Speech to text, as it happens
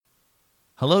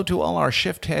Hello to all our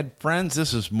Shift Head friends.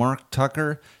 This is Mark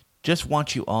Tucker. Just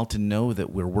want you all to know that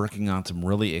we're working on some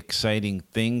really exciting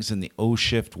things in the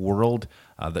O-Shift world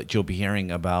that you'll be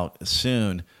hearing about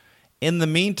soon. In the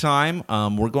meantime,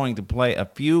 we're going to play a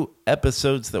few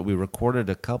episodes that we recorded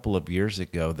a couple of years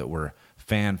ago that were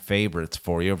fan favorites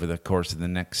for you over the course of the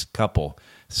next couple.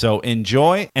 So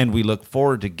enjoy, and we look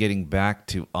forward to getting back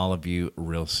to all of you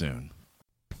real soon.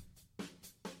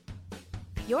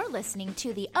 You're listening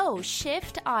to the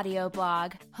O-Shift audio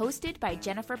blog, hosted by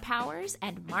Jennifer Powers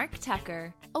and Mark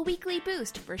Tucker, a weekly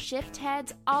boost for shift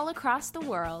heads all across the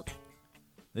world.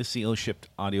 This is the O-Shift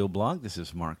audio blog. This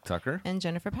is Mark Tucker. And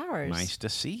Jennifer Powers. Nice to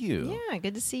see you. Yeah,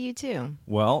 good to see you too.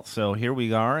 Well, so here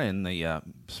we are in the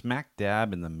smack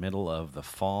dab in the middle of the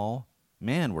fall.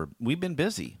 Man, we've been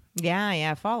busy.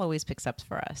 Yeah, fall always picks up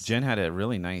for us. Jen had a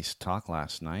really nice talk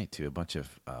last night to a bunch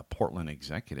of Portland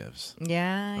executives.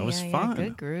 Yeah, it was fun.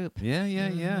 Good group.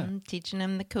 Yeah. Teaching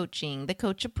them the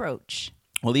coach approach.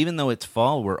 Well, even though it's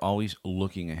fall, we're always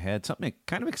looking ahead. Something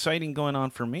kind of exciting going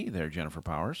on for me there, Jennifer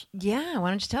Powers. Yeah, why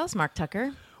don't you tell us, Mark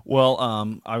Tucker?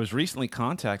 Well, I was recently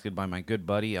contacted by my good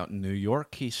buddy out in New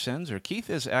York, Keith Senzer. Keith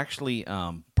is actually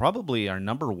probably our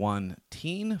number one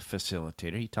teen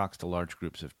facilitator. He talks to large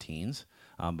groups of teens,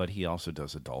 but he also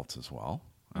does adults as well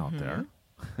out there.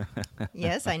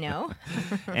 Yes, I know.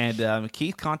 And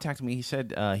Keith contacted me. He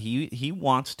said he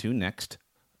wants to next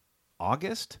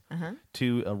August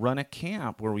to run a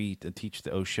camp where we teach the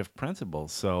O-Shift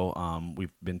principles. So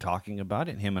we've been talking about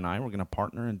it. Him and I, we're going to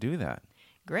partner and do that.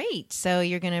 Great. So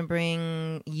you're going to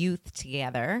bring youth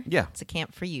together. Yeah. It's a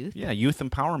camp for youth. Yeah, youth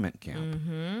empowerment camp.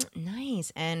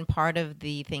 Nice. And part of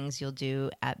the things you'll do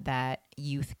at that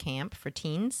youth camp for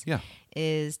teens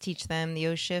is teach them the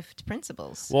O-Shift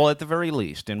principles. Well, at the very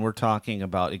least. And we're talking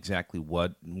about exactly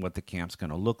what the camp's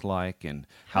going to look like and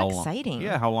How long. exciting.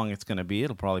 Yeah, how long it's going to be.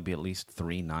 It'll probably be at least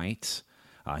 3 nights.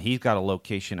 He's got a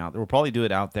location out there. We'll probably do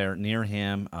it out there near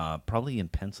him, probably in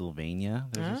Pennsylvania.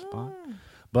 There's a spot.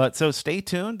 But so stay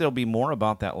tuned. There'll be more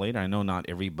about that later. I know not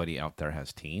everybody out there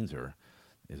has teens or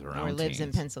is around or lives teens.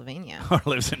 in Pennsylvania. Or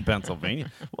lives in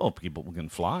Pennsylvania. Well, people can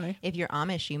fly. If you're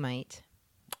Amish, you might.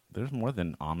 There's more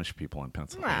than Amish people in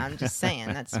Pennsylvania. Well, I'm just saying.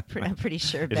 That's I'm pretty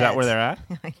sure. Is that where they're at?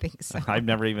 I think so. I've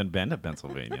never even been to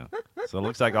Pennsylvania. So it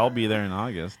looks like I'll be there in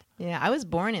August. Yeah, I was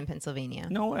born in Pennsylvania.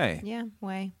 No way. Yeah,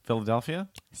 way. Philadelphia?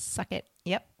 Suck it.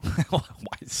 Yep. Why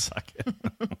suck it?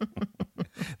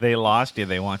 They lost you.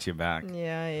 They want you back.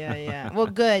 Yeah. Well,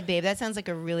 good, babe. That sounds like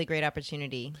a really great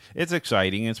opportunity. It's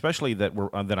exciting, especially that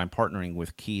that I'm partnering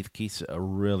with Keith. Keith's a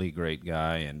really great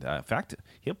guy, and in fact,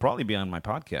 he'll probably be on my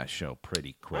podcast show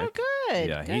pretty quick. Oh, good.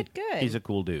 Yeah, Good. He's a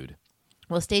cool dude.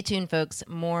 Well, stay tuned, folks.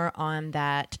 More on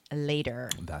that later.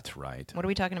 That's right. What are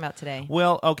we talking about today?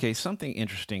 Well, okay, something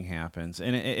interesting happens,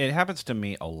 and it happens to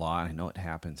me a lot. I know it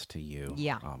happens to you.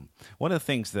 Yeah. One of the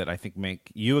things that I think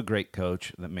make you a great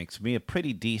coach, that makes me a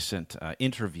pretty decent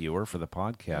interviewer for the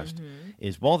podcast,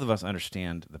 is both of us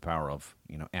understand the power of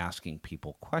asking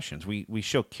people questions. We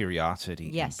show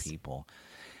curiosity in people.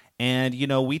 And,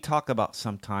 we talk about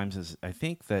sometimes, as I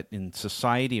think that in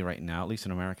society right now, at least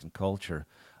in American culture,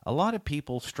 a lot of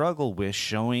people struggle with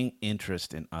showing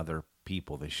interest in other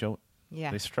people. They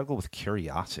struggle with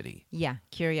curiosity. Yeah,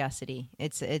 curiosity.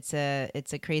 It's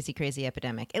a crazy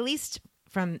epidemic. At least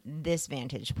from this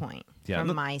vantage point,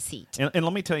 from my seat. And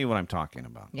let me tell you what I'm talking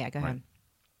about. Yeah, go ahead.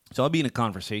 So I'll be in a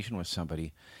conversation with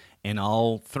somebody, and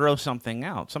I'll throw something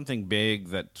out, something big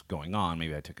that's going on.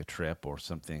 Maybe I took a trip or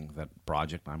something, that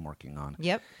project I'm working on.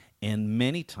 Yep. And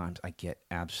many times I get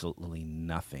absolutely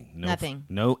nothing. Nothing.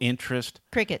 No interest.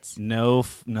 Crickets. No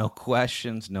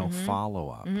questions. No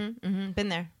follow-up. Been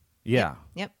there. Yeah.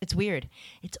 Yep. It's weird.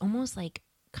 It's almost like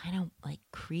kind of like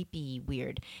creepy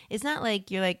weird. It's not like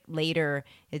you're like later.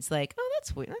 It's like, oh,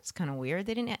 that's weird. That's kind of weird.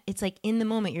 They didn't. It's like in the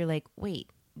moment you're like,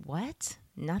 wait, what?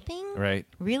 Nothing? Right.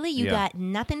 Really? You got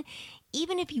nothing?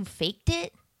 Even if you faked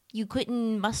it, you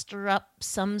couldn't muster up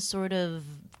some sort of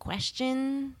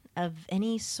question of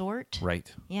any sort.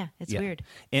 Right. Yeah, it's weird.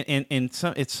 And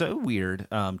so it's so weird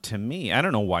to me. I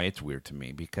don't know why it's weird to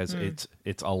me, because it's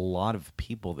a lot of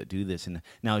people that do this. And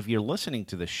now, if you're listening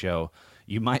to the show,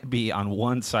 you might be on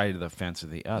one side of the fence or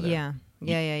the other. Yeah.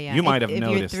 You might have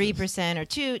noticed. If you're 3% or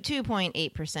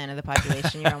 2.8% of the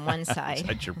population, you're on one side.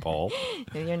 That's your poll.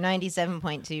 If you're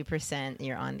 97.2%,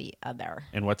 you're on the other.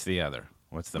 And what's the other?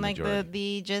 What's the majority? Like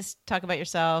the just talk about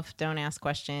yourself, don't ask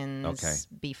questions. Okay.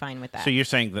 Be fine with that. So you're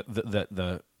saying that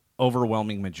the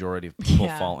overwhelming majority of people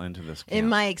fall into this camp. In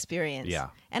my experience. Yeah.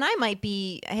 And I might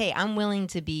be, I'm willing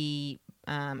to be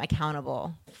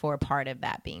accountable for part of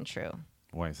that being true.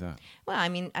 Why is that? Well, I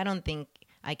mean, I don't think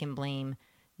I can blame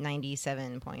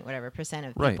 97 point whatever percent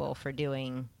of Right. people for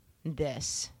doing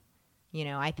this. You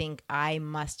know, I think I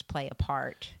must play a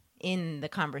part in the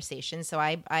conversation. So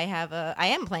I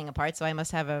am playing a part, so I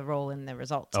must have a role in the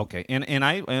results. Okay, and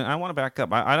I want to back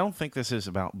up. I don't think this is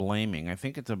about blaming. I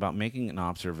think it's about making an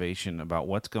observation about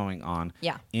what's going on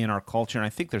Yeah. in our culture. And I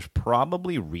think there's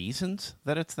probably reasons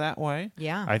that it's that way.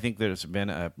 Yeah. I think there's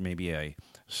been maybe a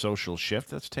social shift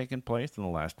that's taken place in the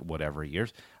last whatever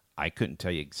years. I couldn't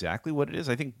tell you exactly what it is.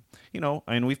 I think,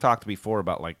 and we've talked before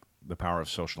about like the power of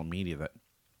social media, that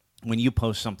when you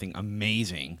post something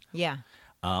amazing, Yeah.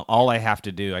 all I have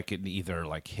to do, I could either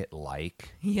like hit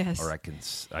like, Yes. or I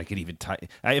could even type.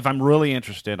 If I'm really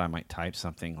interested, I might type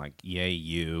something like "Yay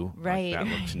you!" Like, Right. that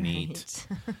looks neat.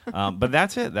 Right. But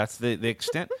that's it. That's the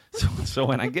extent. So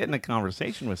when I get in a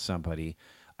conversation with somebody,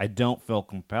 I don't feel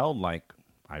compelled like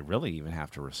I really even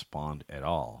have to respond at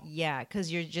all. Yeah,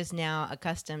 because you're just now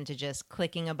accustomed to just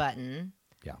clicking a button.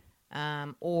 Yeah.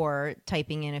 Or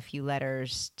typing in a few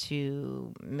letters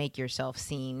to make yourself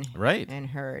seen Right. and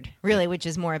heard. Really, which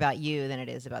is more about you than it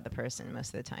is about the person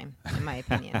most of the time, in my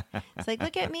opinion. It's like,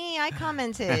 look at me, I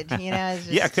commented. It's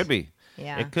just, Yeah, it could be.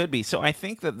 Yeah. It could be. So I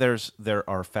think that there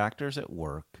are factors at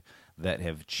work that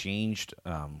have changed,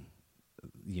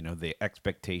 the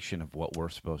expectation of what we're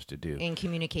supposed to do. in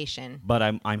communication. But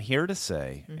I'm here to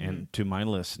say, and to my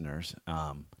listeners,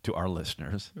 to our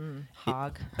listeners,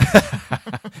 Hog.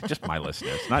 just my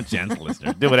listeners, not Jen's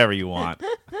listeners. Do whatever you want.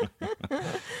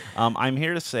 I'm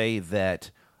here to say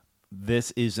that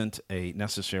this isn't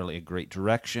necessarily a great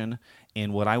direction.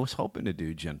 And what I was hoping to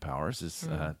do, Jen Powers, is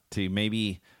to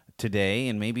maybe today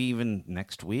and maybe even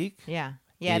next week. Yeah.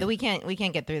 Yeah, is- we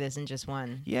can't get through this in just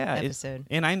one episode.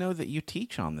 And I know that you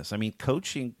teach on this. I mean,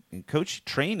 coach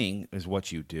training is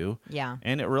what you do. Yeah.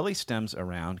 And it really stems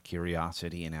around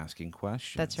curiosity and asking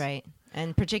questions. That's right.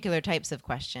 And particular types of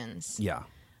questions. Yeah.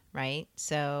 Right?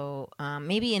 So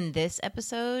maybe in this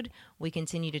episode, we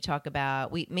continue to talk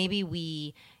about,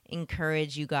 we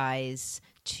encourage you guys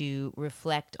to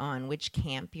reflect on which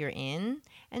camp you're in.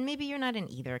 And maybe you're not in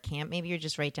either camp. Maybe you're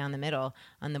just right down the middle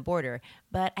on the border.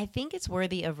 But I think it's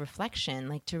worthy of reflection,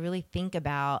 like to really think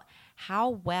about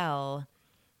how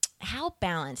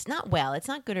balanced, it's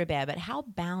not good or bad, but how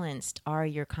balanced are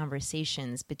your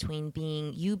conversations between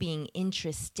you being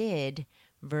interested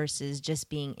versus just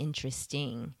being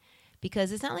interesting?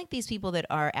 Because it's not like these people that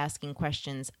are asking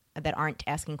questions, that aren't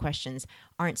asking questions,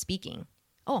 aren't speaking.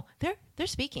 Oh, they're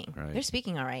speaking. Right. They're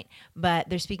speaking all right, but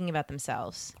they're speaking about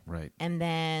themselves. Right. And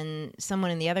then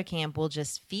someone in the other camp will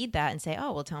just feed that and say,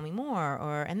 "Oh, well, tell me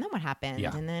more," and then what happened?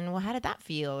 Yeah. And then, well, how did that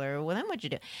feel? Or, well, then what'd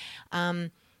you do?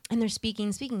 And they're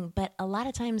speaking, but a lot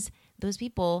of times those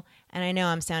people, and I know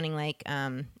I'm sounding like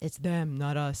it's them,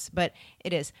 not us, but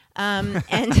it is. And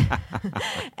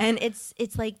and it's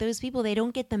like those people, they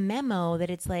don't get the memo that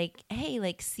it's like, hey,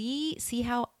 like see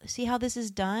how this is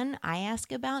done. I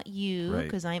ask about you Right.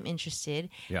 because I'm interested,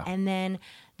 Yeah. and then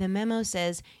the memo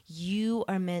says you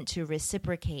are meant to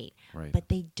reciprocate, Right. but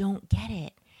they don't get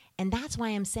it. And that's why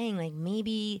I'm saying, like,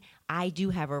 maybe I do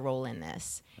have a role in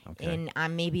this. Okay.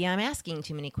 And maybe I'm asking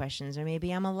too many questions, or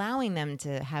maybe I'm allowing them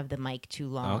to have the mic too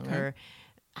long, Okay. or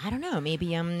I don't know.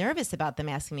 Maybe I'm nervous about them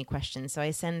asking me questions, so I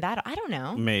send that. I don't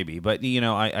know. Maybe. But,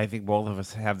 I think both of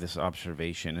us have this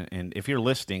observation. And if you're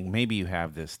listening, maybe you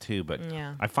have this too. But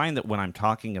Yeah. I find that when I'm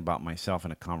talking about myself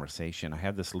in a conversation, I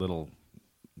have this little,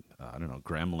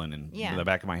 gremlin in Yeah. the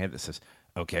back of my head that says,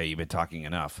 okay, you've been talking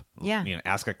enough. Yeah.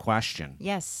 Ask a question.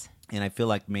 Yes, And I feel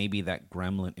like maybe that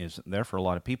gremlin isn't there for a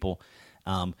lot of people.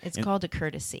 it's and- called a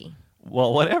courtesy.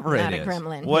 Well, whatever Not it a is.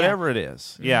 gremlin, Whatever it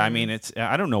is. Yeah, I mean,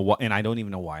 I don't know what, and I don't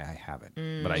even know why I have it.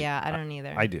 But I don't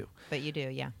either. I do. But you do,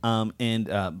 yeah.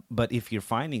 But if you're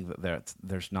finding that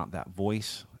there's not that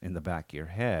voice in the back of your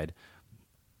head,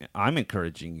 I'm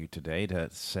encouraging you today to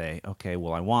say, okay,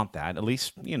 well, I want that. At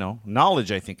least,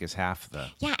 knowledge, I think, is half the.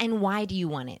 Yeah, and why do you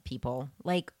want it, people?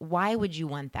 Like, why would you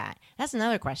want that? That's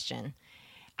another question.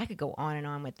 I could go on and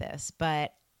on with this,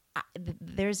 but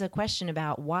there's a question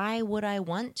about why would I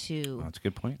want to That's a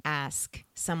good point. ask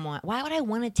someone, why would I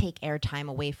want to take airtime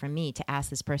away from me to ask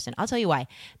this person? I'll tell you why.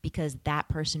 Because that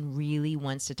person really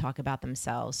wants to talk about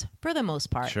themselves for the most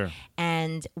part. Sure.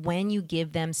 And when you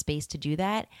give them space to do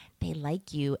that, they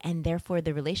like you, and therefore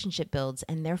the relationship builds,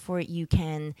 and therefore you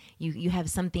have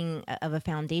something of a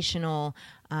foundational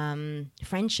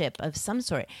friendship of some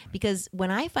sort. Because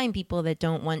when I find people that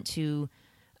don't want to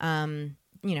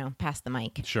pass the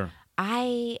mic, Sure.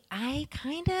 I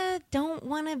kind of don't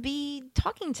want to be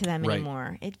talking to them Right.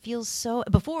 anymore. It feels so.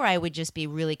 Before I would just be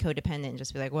really codependent and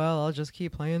just be like, well, I'll just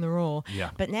keep playing the role. Yeah.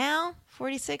 But now,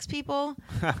 46 people,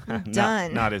 I'm Not-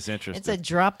 done. not as interested. It's a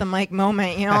drop the mic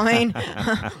moment. You know what I mean?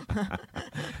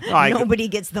 No, I- Nobody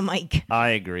gets the mic. I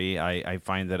agree. I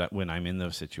find that when I'm in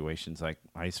those situations,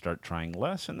 I start trying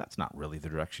less, and that's not really the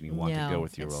direction you want to No, go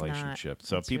with your it's not. relationship.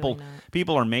 So It's people really not.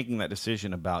 people are making that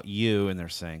decision about you, and they're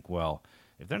saying, well,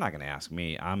 if they're not going to ask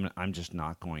me, I'm just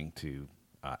not going to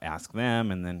ask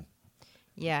them, and then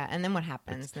Yeah, and then what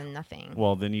happens? Then nothing.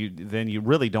 well, then you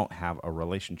really don't have a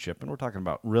relationship, and we're talking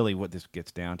about really what this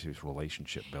gets down to is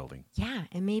relationship building. Yeah,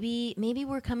 and maybe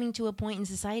we're coming to a point in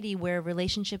society where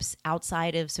relationships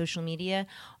outside of social media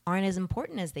aren't as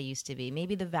important as they used to be.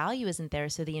 Maybe the value isn't there,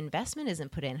 so the investment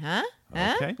isn't put in, huh?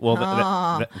 Huh? Okay. Well,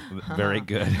 Oh. very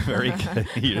good. Very good.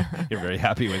 You're very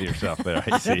happy with yourself there.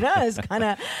 I I see. don't know. It's kind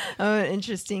of an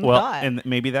interesting Well, thought. and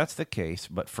maybe that's the case,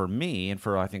 but for me and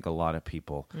for I think a lot of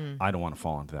people, I don't want to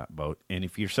fall into that boat. And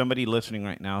if you're somebody listening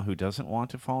right now who doesn't want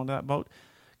to fall into that boat,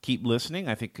 keep listening.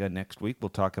 I think next week we'll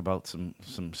talk about some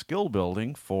skill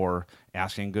building for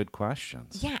asking good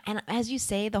questions. Yeah, and as you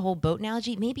say, the whole boat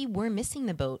analogy, maybe we're missing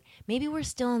the boat. Maybe we're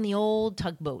still in the old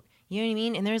tugboat. You know what I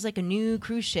mean? And there's like a new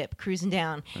cruise ship cruising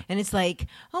down. And it's like,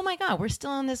 oh my God, we're still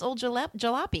on this old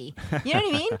jalopy. You know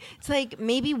what I mean? It's like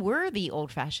maybe we're the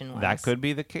old-fashioned ones. That could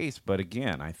be the case, but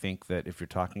again, I think that if you're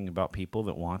talking about people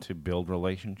that want to build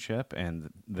relationship and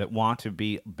that want to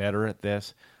be better at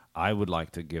this, I would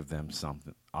like to give them some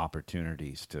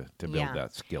opportunities to build Yeah.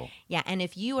 that skill. Yeah, and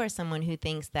if you are someone who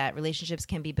thinks that relationships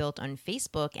can be built on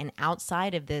Facebook and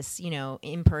outside of this,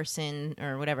 in-person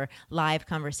or whatever live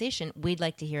conversation, we'd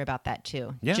like to hear about that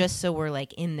too. Yeah. Just so we're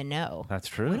like in the know. That's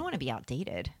true. We don't want to be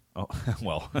outdated. Oh,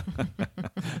 well,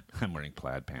 I'm wearing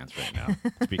plaid pants right now.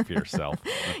 Speak for yourself.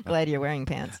 Glad you're wearing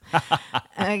pants.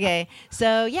 Okay,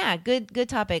 so yeah, good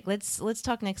topic. Let's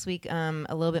talk next week a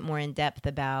little bit more in depth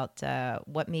about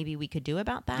what maybe we could do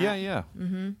about that. Yeah.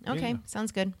 Okay, Yeah.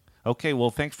 sounds good. Okay, well,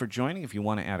 thanks for joining. If you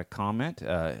want to add a comment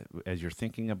as you're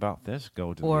thinking about this,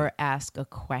 go to Or ask a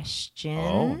question.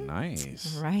 Oh,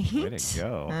 nice. Right? Way to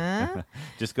go. Huh?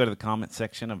 Just go to the comment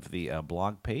section of the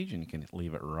blog page, and you can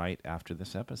leave it right after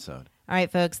this episode. All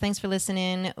right, folks. Thanks for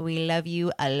listening. We love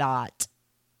you a lot.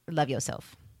 Love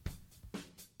yourself.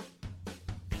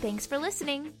 Thanks for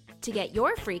listening. To get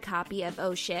your free copy of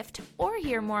O Shift or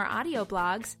hear more audio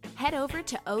blogs, head over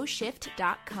to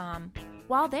oshift.com.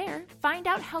 While there, find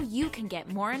out how you can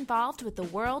get more involved with the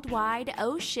worldwide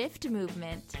O Shift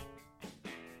movement.